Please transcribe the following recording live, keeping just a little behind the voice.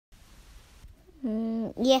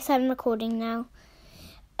Yes, I'm recording now.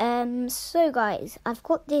 So guys, I've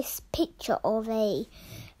got this picture of a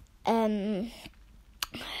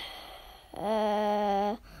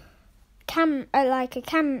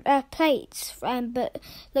plates, but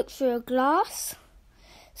looks through a glass.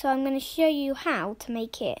 So I'm going to show you how to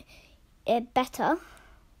make it better.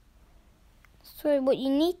 So what you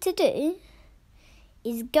need to do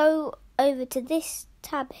is go over to this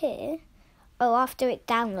tab here. Oh, after it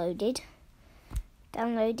downloading,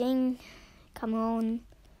 come on,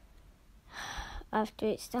 after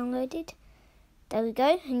it's downloaded, there we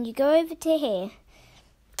go, and you go over to here,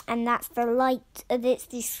 and that's the light, it's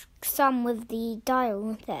this sun with the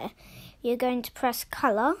dial there. You're going to press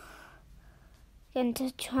colour, you're going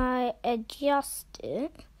to try adjust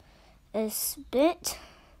it a bit,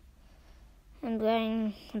 I'm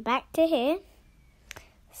going back to here,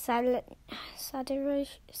 saturation,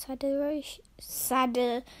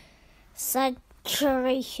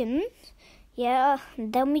 yeah,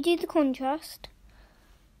 then we do the contrast,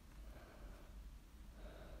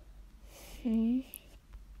 then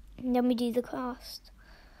we do the cast.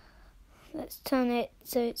 Let's turn it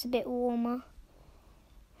so it's a bit warmer.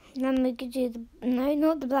 Then we could do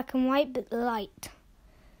not the black and white, but the light.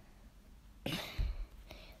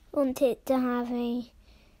 Want it to have a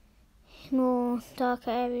more darker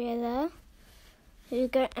area there. Here we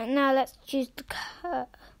go. And now let's choose the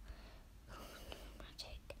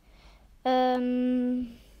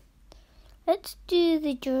let's do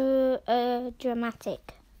the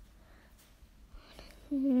dramatic.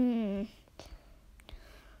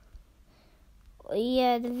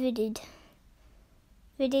 Yeah, the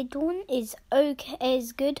vivid one is okay,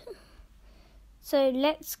 is good. So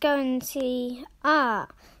let's go and see. Now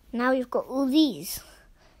we've got all these.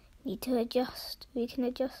 Need to adjust. We can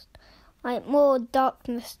adjust like more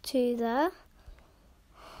darkness to there.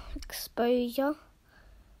 Exposure.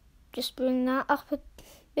 Just bring that up a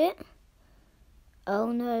bit.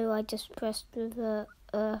 Oh no, I just pressed with the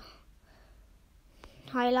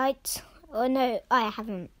highlights. Oh no, I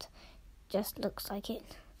haven't. Just looks like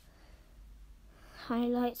it.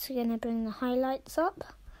 Highlights, we're going to bring the highlights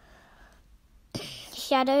up.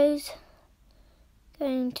 Shadows.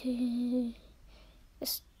 Going to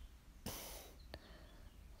just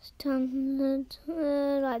stand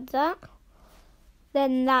like that.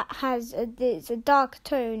 Then that has it's a dark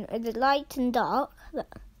tone, the light and dark.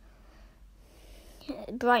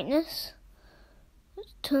 Brightness.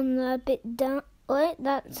 Let's turn that a bit down. Wait,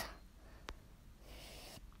 that's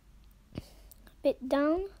a bit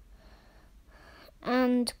down.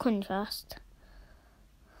 And contrast.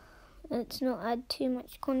 Let's not add too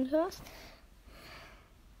much contrast.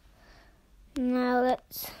 Now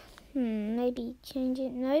let's maybe change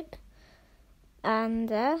it. Nope.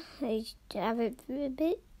 And I have it a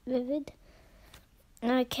bit vivid.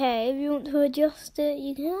 Okay, if you want to adjust it,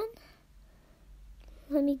 you can.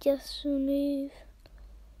 Let me just remove.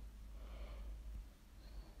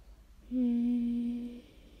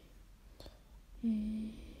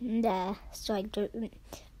 There. So I don't move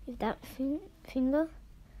that finger.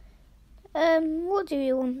 What do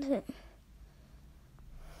you want it?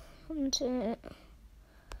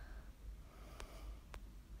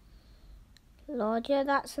 Larger,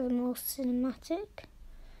 that's the more cinematic.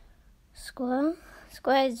 Square.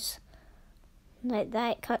 Squares like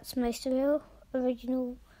that, it cuts most of your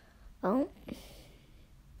original.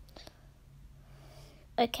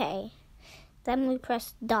 Okay, then we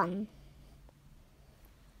press done.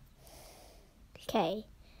 Okay,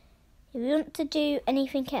 if you want to do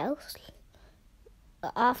anything else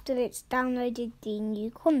after it's downloaded the new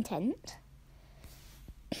content,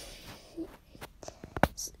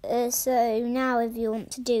 so now if you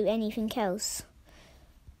want to do anything else,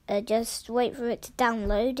 just wait for it to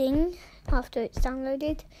downloading. After it's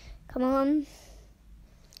downloaded, come on,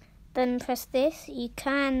 then press this. You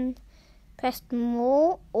can press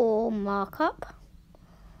more or markup,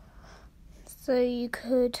 so you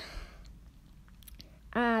could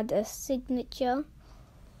add a signature.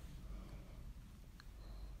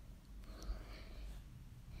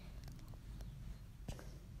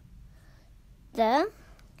 There.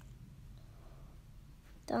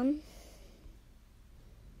 Done.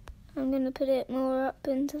 I'm going to put it more up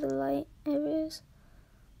into the light areas.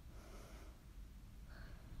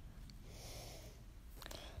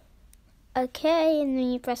 Okay, and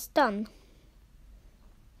then you press done.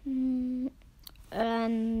 And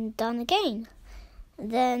done again.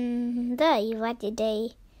 Then there, you've added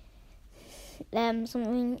a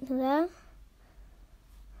something there.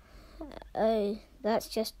 Oh, that's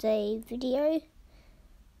just a video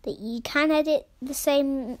that you can edit the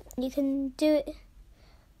same. You can do it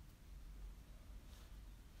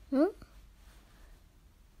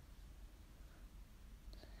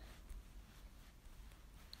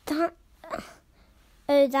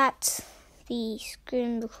So that's the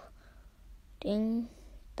screen recording.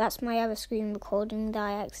 That's my other screen recording that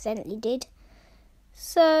I accidentally did.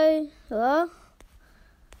 So, well,